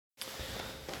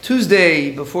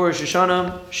Tuesday before Rosh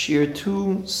Hashanah, Shiur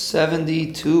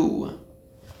 272.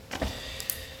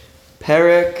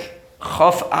 Perek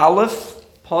Chaf Aleph,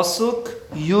 Pasuk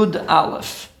Yud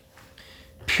Aleph.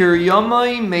 Pir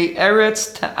Yomai Me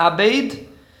Eretz Ta'abed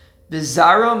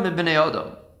V'Zara Mibnei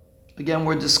Adam. Again,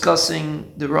 we're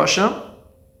discussing the Rasha,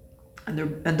 and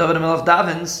David HaMelech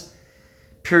davens,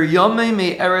 Pir Yomai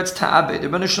Me Eretz Ta'abed. The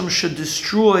Rebbeinu Shalom should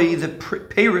destroy the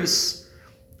Paris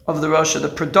of the Rasha, the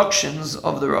productions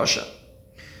of the Rasha.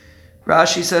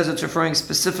 Rashi says it's referring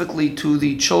specifically to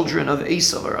the children of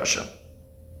Esav Rasha,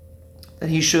 that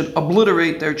he should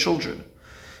obliterate their children.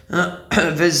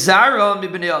 Vezara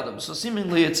mibnei Adam. So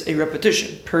seemingly it's a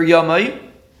repetition. Per Yamai,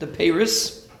 the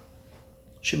Paris,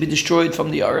 should be destroyed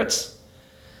from the Aretz.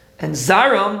 And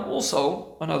Zaram,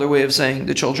 also another way of saying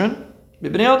the children,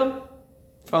 mibnei Adam,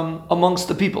 from amongst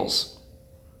the peoples.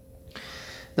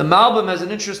 The Malbim has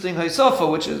an interesting Haisafa,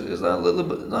 which is a little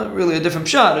bit, not really a different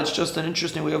shot, it's just an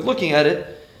interesting way of looking at it.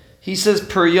 He says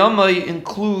Per Yamai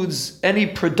includes any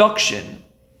production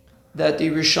that the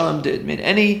Risham did. I mean,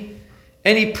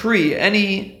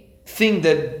 anything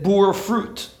that bore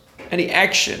fruit, any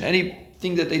action,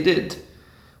 anything that they did,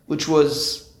 which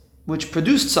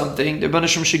produced something, the Rebbeinu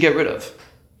Shalom should get rid of.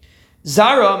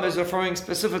 Zaram is referring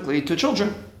specifically to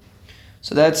children.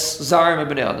 So that's Zaram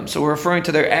ibn Adam. So we're referring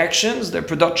to their actions, their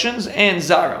productions, and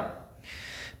Zaram.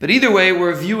 But either way,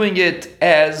 we're viewing it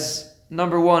as,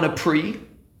 number one, a pri,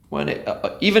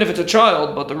 even if it's a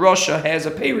child, but the Rasha has a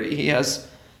peri, he has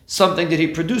something that he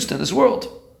produced in this world.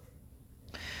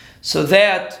 So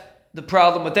that, the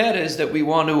problem with that is that we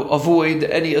want to avoid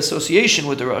any association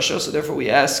with the Rasha, so therefore we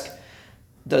ask,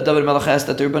 David HaMelech asked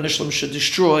that the Rebbeinu Shalom should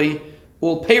destroy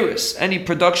all Paris. Any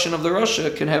production of the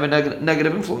Rasha can have a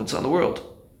negative influence on the world.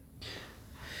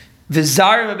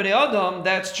 V'zarim ibnei Adam,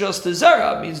 that's just the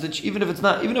zara. It means that even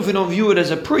if we don't view it as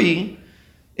a pri,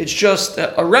 it's just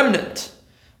a remnant.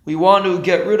 We want to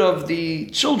get rid of the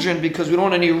children because we don't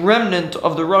want any remnant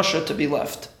of the Rasha to be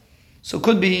left. So it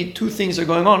could be two things are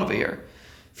going on over here.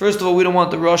 First of all, we don't want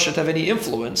the Rasha to have any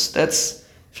influence. That's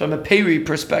from a peri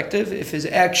perspective. If his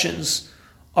actions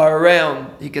are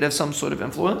around, he could have some sort of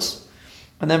influence.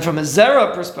 And then from a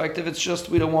Zera perspective, it's just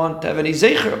we don't want to have any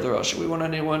Zecher of the Rasha. We want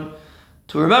anyone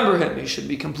to remember him. He should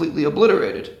be completely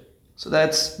obliterated. So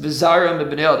that's V'Zaram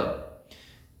ibn Adam.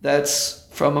 That's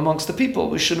from amongst the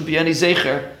people. We shouldn't be any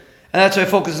Zecher. And that's why it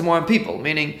focuses more on people,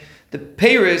 meaning the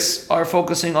Paris are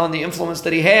focusing on the influence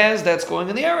that he has that's going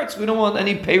in the Eretz. We don't want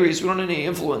any Paris, we don't want any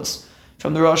influence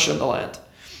from the Rasha in the land.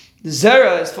 The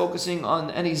Zera is focusing on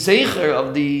any Zecher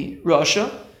of the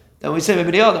Rasha. Then we say maybe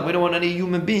the Adam. We don't want any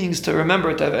human beings to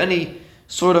remember, to have any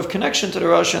sort of connection to the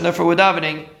Rasha, and therefore we're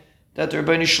davening that the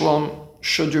Rebbeinu Shalom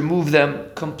should remove them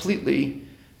completely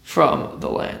from the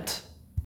land.